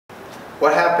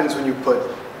What happens when you put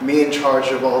me in charge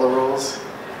of all the rules?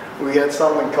 We get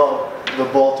something called the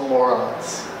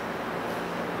Baltimorons.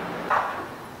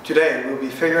 Today we'll be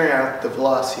figuring out the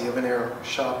velocity of an arrow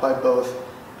shot by both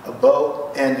a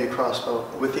bow and a crossbow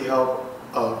with the help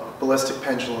of ballistic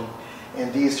pendulum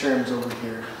and these terms over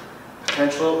here: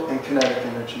 potential and kinetic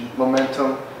energy,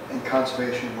 momentum and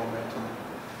conservation of momentum.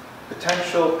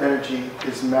 Potential energy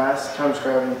is mass times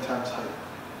gravity times height.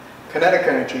 Kinetic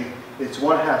energy is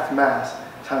 1/2 mass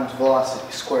times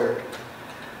velocity squared.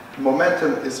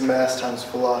 Momentum is mass times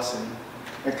velocity.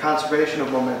 And conservation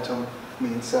of momentum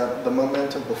means that the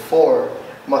momentum before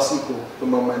must equal the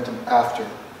momentum after.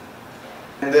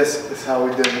 And this is how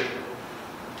we did it.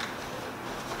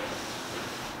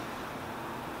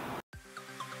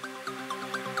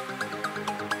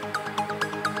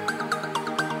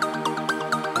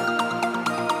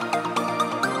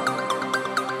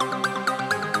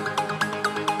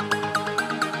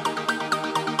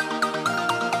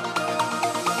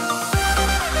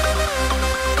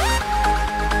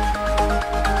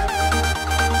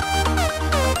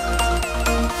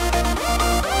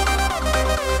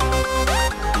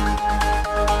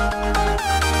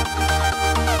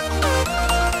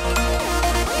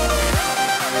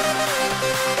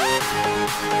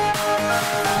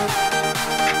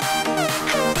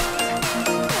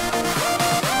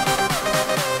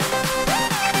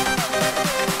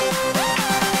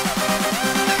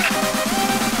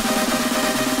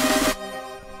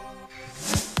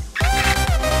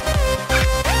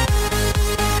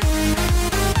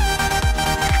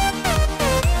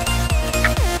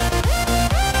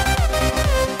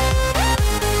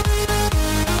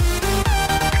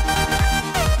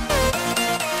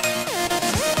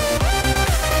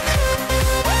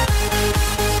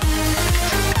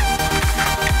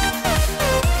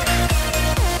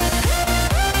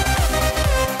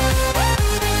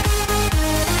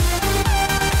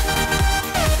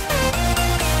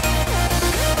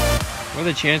 What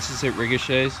are the chances it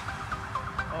ricochets?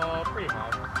 Pretty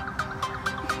high.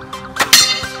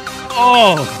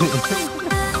 Oh!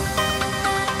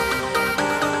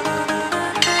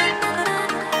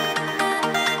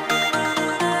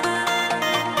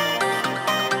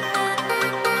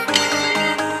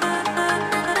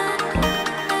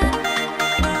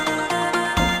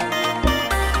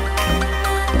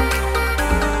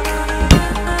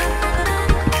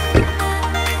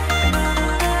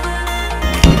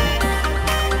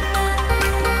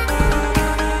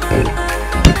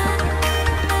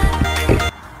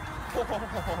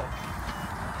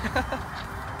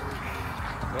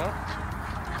 Well,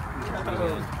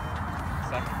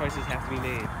 sacrifices have to be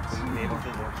made in naval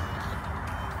physics.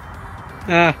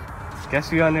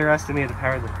 Guess we underestimated the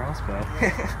power of the crossbow.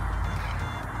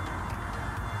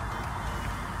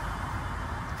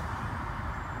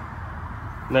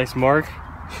 Nice mark.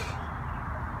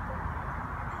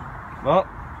 Well,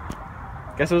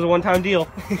 guess it was a one-time deal. Of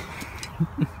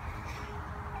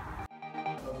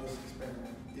this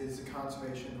experiment is the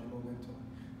conservation of momentum.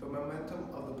 The momentum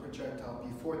of the projectile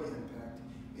before the impact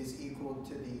is equal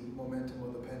to the momentum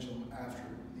of the pendulum after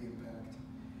the impact.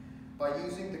 By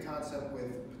using the concept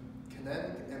with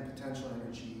kinetic and potential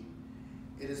energy,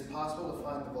 it is possible to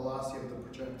find the velocity of the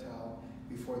projectile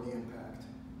before the impact.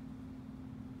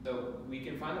 So we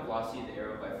can find the velocity of the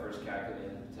arrow by first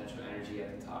calculating the potential energy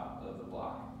at the top of the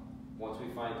block. Once we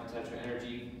find potential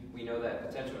energy, we know that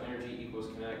potential energy equals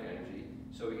kinetic energy,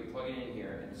 so we can plug it in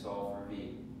here and solve for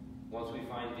V. Once we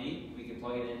find V, we can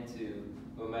plug it into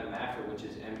momentum after, which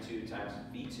is m2 times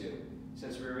v2.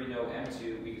 Since we already know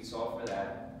m2, we can solve for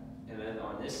that. And then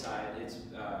on this side, it's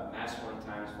mass 1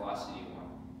 times velocity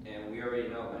 1. And we already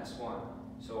know mass 1.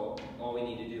 So all we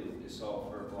need to do is solve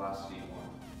for velocity